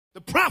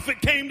The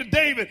prophet came to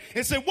David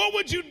and said, what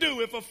would you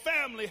do if a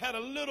family had a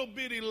little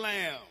bitty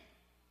lamb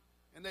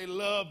and they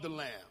loved the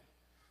lamb?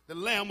 The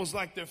lamb was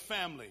like their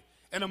family.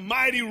 And a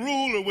mighty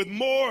ruler with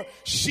more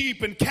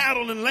sheep and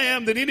cattle and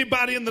lamb than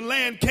anybody in the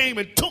land came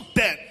and took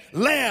that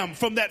lamb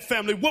from that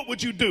family. What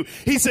would you do?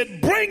 He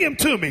said, bring him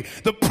to me.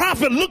 The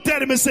prophet looked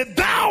at him and said,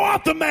 thou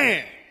art the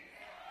man.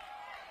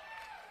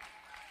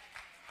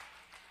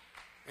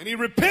 And he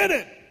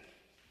repented.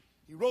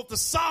 He wrote the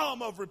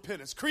Psalm of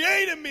repentance.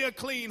 Create in me a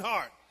clean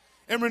heart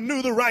and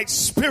renew the right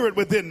spirit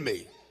within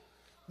me.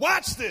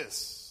 Watch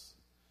this.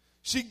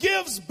 She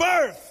gives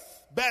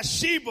birth,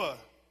 Bathsheba,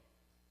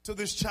 to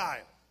this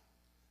child.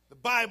 The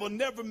Bible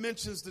never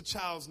mentions the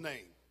child's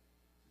name.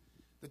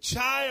 The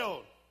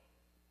child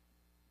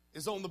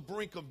is on the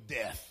brink of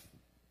death.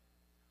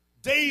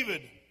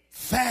 David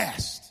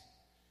fasts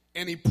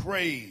and he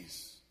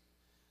prays,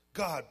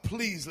 God,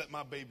 please let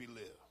my baby live.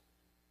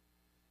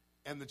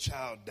 And the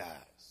child dies.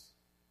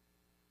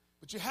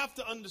 But you have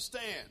to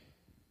understand,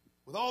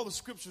 with all the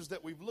scriptures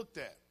that we've looked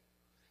at,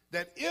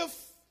 that if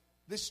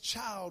this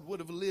child would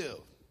have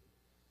lived,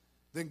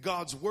 then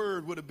God's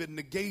word would have been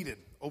negated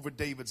over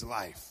David's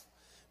life,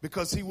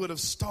 because he would have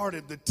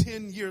started the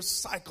 10-year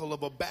cycle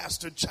of a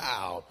bastard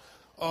child.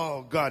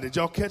 Oh, God, did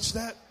y'all catch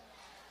that?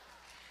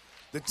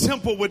 The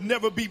temple would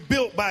never be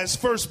built by his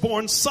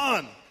firstborn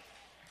son,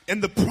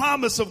 and the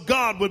promise of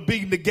God would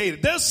be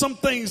negated. There's some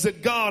things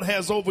that God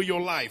has over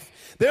your life.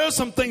 There are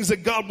some things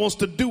that God wants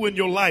to do in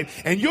your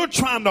life, and you're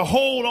trying to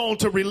hold on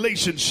to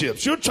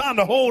relationships. You're trying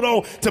to hold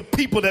on to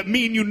people that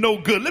mean you no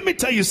good. Let me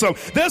tell you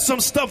something. There's some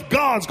stuff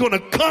God's going to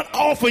cut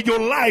off of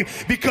your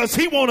life because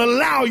he won't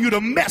allow you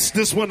to mess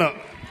this one up.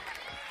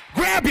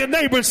 Grab your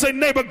neighbor and say,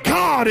 neighbor,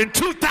 God in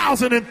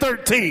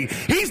 2013,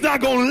 he's not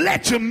going to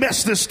let you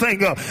mess this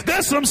thing up.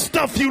 There's some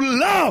stuff you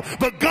love,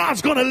 but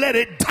God's going to let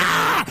it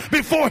die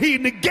before he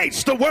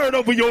negates the word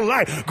over your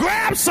life.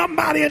 Grab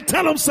somebody and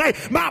tell them, say,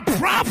 my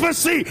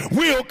prophecy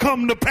will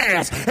come to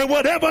pass. And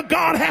whatever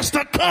God has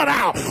to cut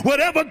out,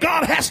 whatever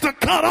God has to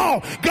cut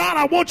off, God,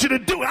 I want you to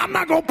do it. I'm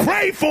not going to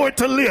pray for it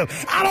to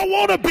live. I don't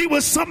want to be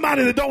with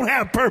somebody that don't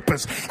have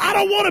purpose. I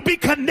don't want to be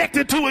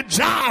connected to a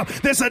job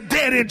that's a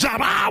dead-end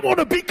job. I want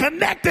to be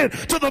connected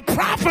to the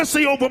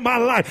prophecy over my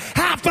life.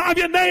 High five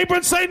your neighbor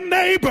and say,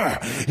 neighbor,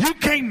 you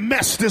can't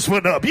mess this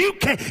one up. You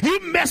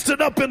messed it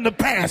up in the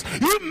past.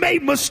 You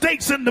made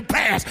mistakes in the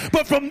past.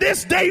 But from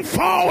this day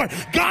forward,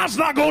 God's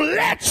not going to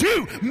let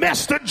you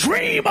mess the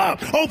dream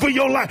up over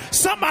your life.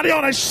 Somebody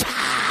ought to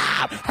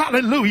shout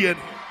hallelujah.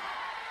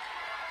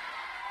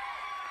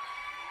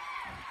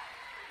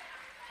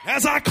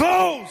 As I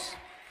close,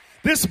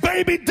 this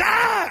baby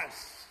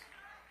dies.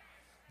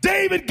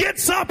 David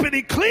gets up and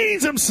he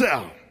cleans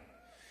himself.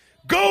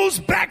 Goes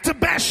back to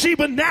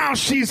Bathsheba. Now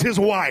she's his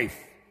wife.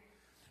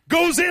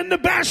 Goes into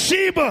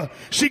Bathsheba.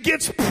 She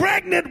gets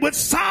pregnant with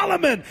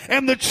Solomon,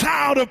 and the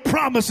child of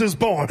promise is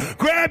born.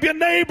 Grab your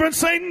neighbor and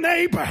say,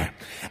 neighbor,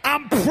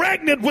 I'm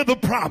pregnant with a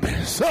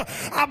promise.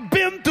 I've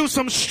been through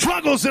some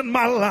struggles in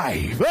my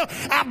life.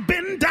 I've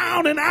been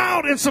down and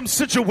out in some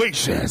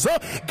situations.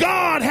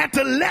 God had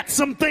to let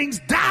some things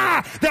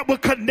die that were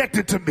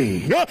connected to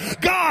me.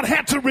 God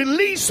had to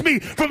release me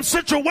from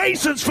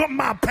situations from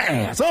my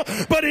past.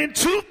 But in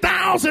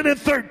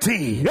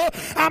 2013,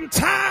 I'm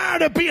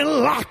tired of being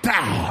locked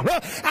out.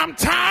 I'm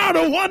tired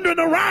of wandering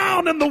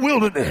around in the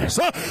wilderness.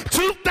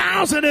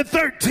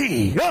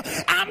 2013,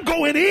 I'm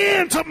going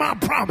into my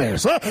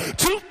promise.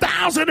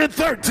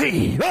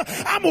 2013,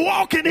 I'm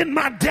walking in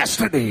my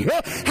destiny.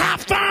 High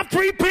five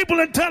three people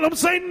and tell them,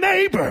 say,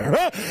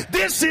 neighbor,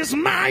 this is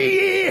my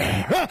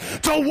year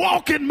to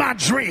walk in my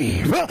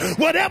dream.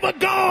 Whatever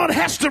God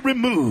has to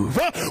remove,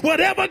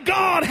 whatever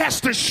God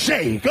has to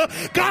shake,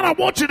 God, I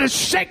want you to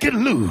shake it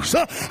loose.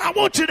 I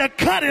want you to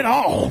cut it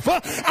off.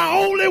 I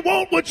only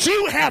want what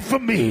you have for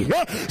me.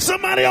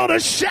 Somebody ought to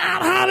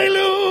shout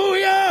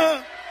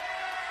hallelujah.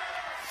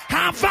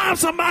 High five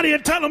somebody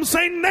and tell them,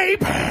 say,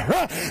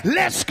 neighbor,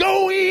 let's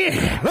go in.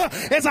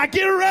 As I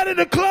get ready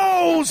to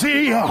close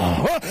here,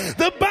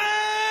 the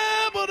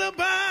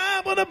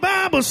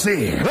Bible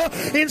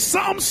says in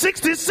Psalm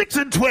 66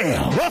 and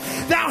 12,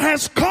 thou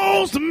hast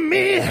caused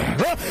men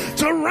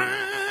to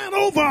ride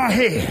over our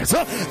heads.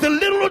 The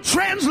literal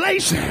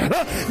translation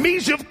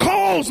means you've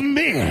caused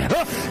men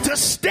to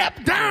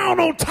step down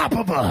on top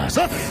of us.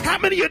 How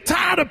many of you are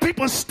tired of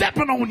people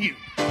stepping on you?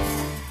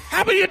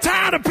 How many of you are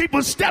tired of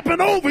people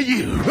stepping over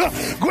you?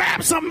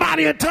 Grab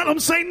somebody and tell them,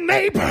 say,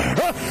 neighbor,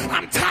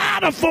 I'm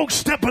tired of folks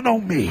stepping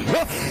on me.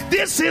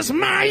 This is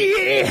my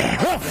year.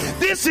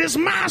 This is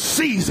my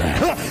season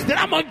that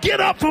I'm going to get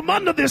up from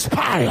under this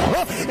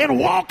pile and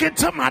walk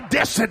into my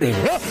destiny.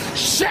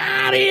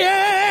 Shout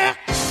it.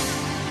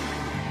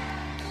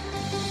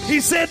 He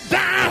said,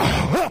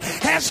 thou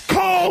hast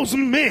caused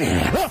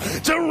men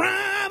to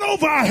ride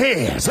over our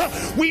heads.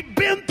 We've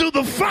been through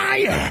the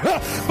fire,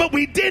 but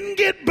we didn't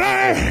get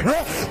burned.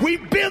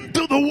 We've been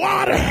through the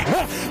water,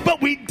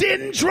 but we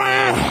didn't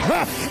drown,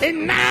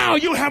 and now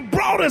you have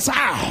brought us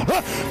out.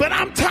 But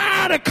I'm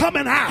tired of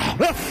coming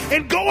out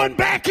and going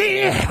back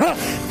in.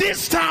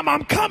 This time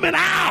I'm coming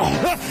out,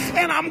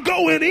 and I'm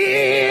going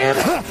in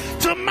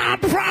to my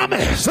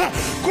promise.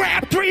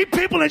 Grab 3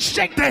 people and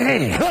shake their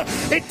hand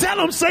and tell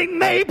them, say,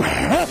 neighbor,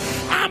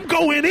 I'm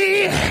going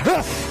in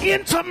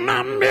into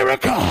my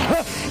miracle,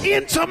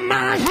 into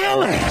my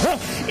healing,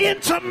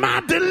 into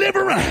my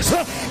deliverance,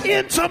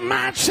 into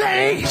my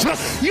change.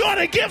 You ought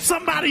to give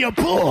somebody a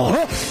pull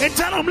and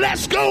tell them,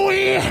 let's go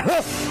in.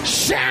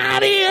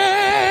 Shout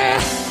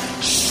it,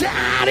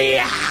 shout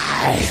it,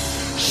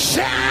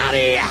 shout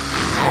it.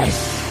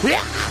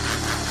 Yeah.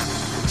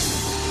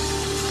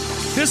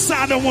 This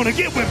side don't want to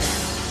get with me.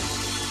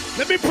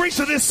 Let me preach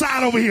to this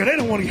side over here. They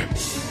don't want to get.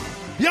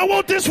 Y'all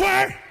want this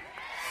word?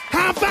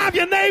 High five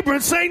your neighbor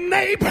and say,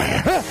 neighbor.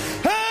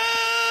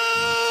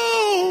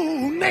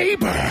 Oh,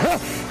 neighbor.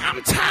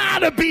 I'm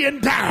tired of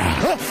being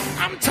down.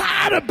 I'm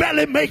tired of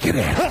barely making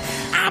it.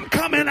 I'm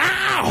coming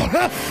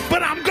out,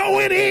 but I'm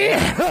going in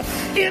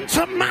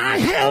into my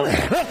healing,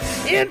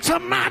 into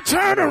my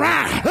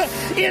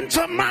turnaround,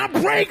 into my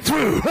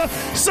breakthrough.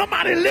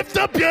 Somebody lift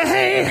up your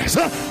hands.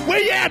 Where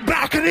you at,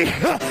 balcony?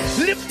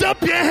 Lift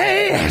up your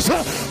hands.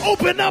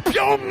 Open up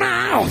your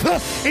mouth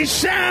and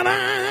shout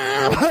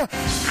out.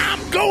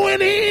 I'm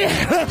going in.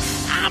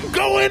 I'm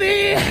going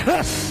in.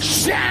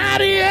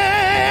 Shout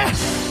it.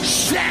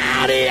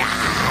 Shout it.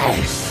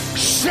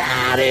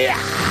 Shout it.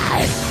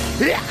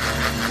 Yeah.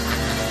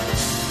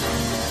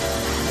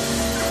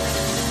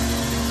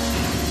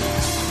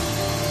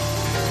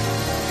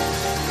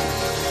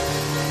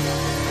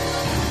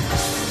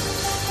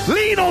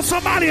 Lean on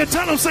somebody and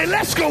tell them, say,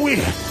 let's go in.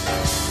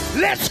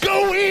 Let's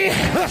go in.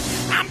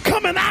 I'm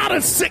coming out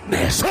of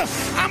sickness.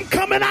 I'm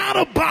coming out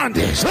of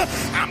bondage.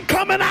 I'm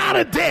coming out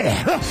of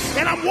death.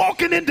 And I'm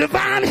walking in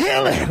divine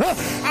healing.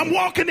 I'm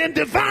walking in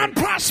divine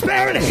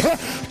prosperity.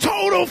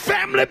 Total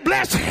family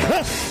blessing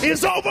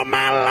is over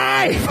my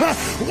life.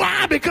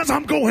 Why? Because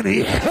I'm going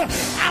in.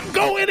 I'm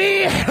going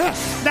in.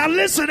 Now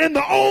listen, in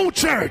the old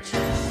church,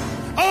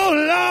 oh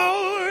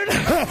Lord,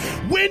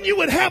 when you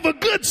would have a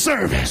good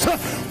service,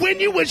 when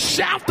you would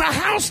shout the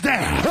house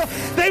down,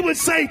 they would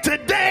say,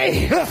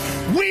 today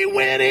we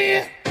went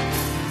in.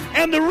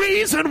 And the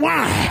reason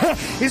why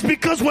is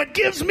because what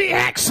gives me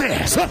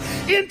access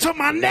into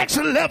my next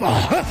level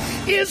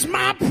is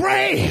my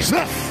praise.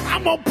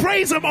 I'm going to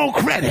praise him on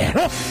credit.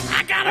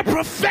 I got a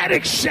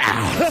prophetic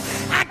shout.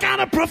 I got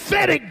a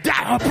prophetic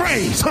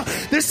praise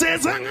that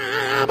says I'm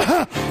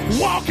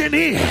walking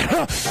in.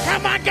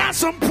 Have I got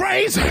some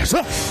praises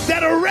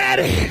that are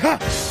ready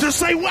to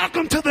say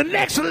welcome to the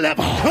next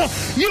level?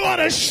 You ought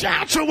to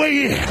shout your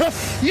way in.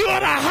 You ought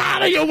to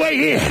holler your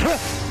way in.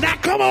 Now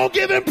come on,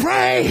 give him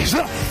praise.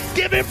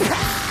 Give him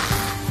praise.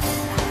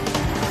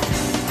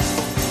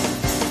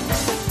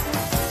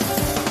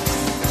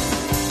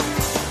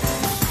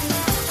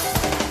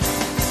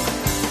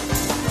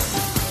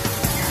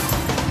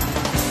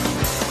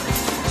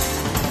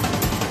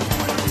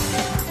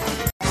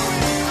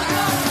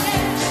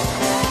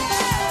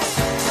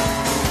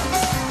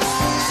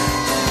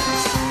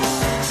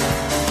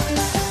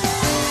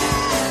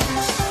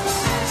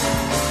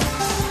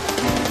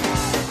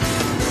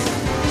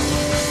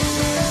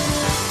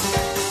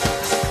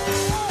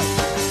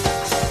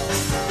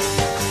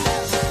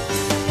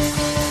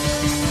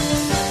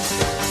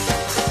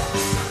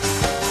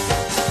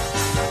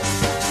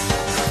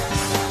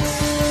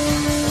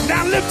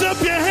 Lift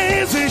up your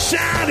hands and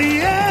shout it,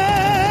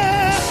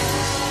 yeah.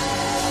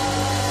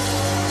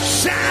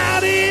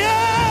 Shout it,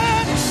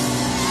 yeah.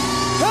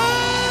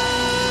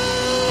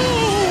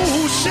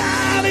 Oh,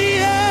 shout it,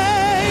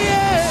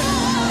 yeah.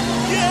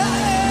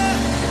 Yeah.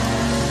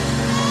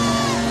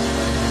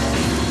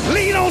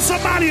 Lean on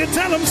somebody and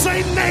tell them,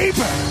 say,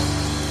 neighbor,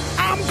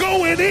 I'm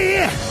going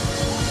in.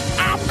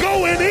 I'm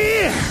going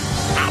in.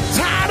 I'm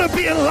tired of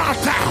being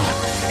locked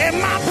out. And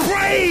my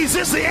praise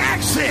is the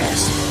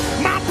access.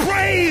 My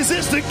praise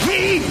is the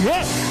key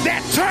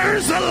that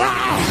turns the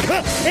lock.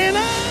 And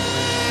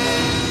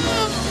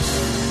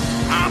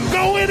I'm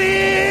going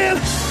in.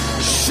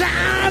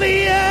 Shout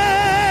it.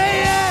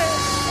 Yeah.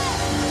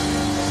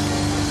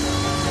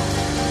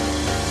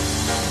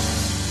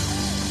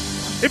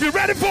 If you're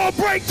ready for a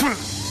breakthrough,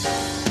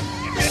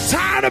 if you're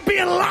tired of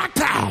being locked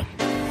out,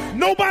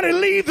 nobody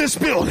leave this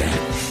building.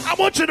 I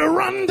want you to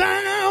run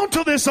down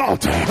to this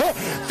altar.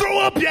 Throw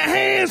up your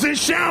hands and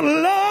shout,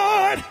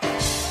 Lord,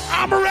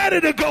 I'm ready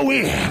to go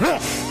in.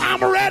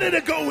 I'm ready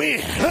to go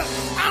in.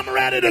 I'm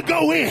ready to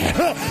go in.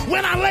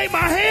 When I lay my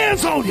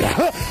hands on you,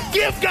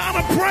 give God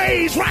a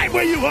praise right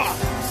where you are.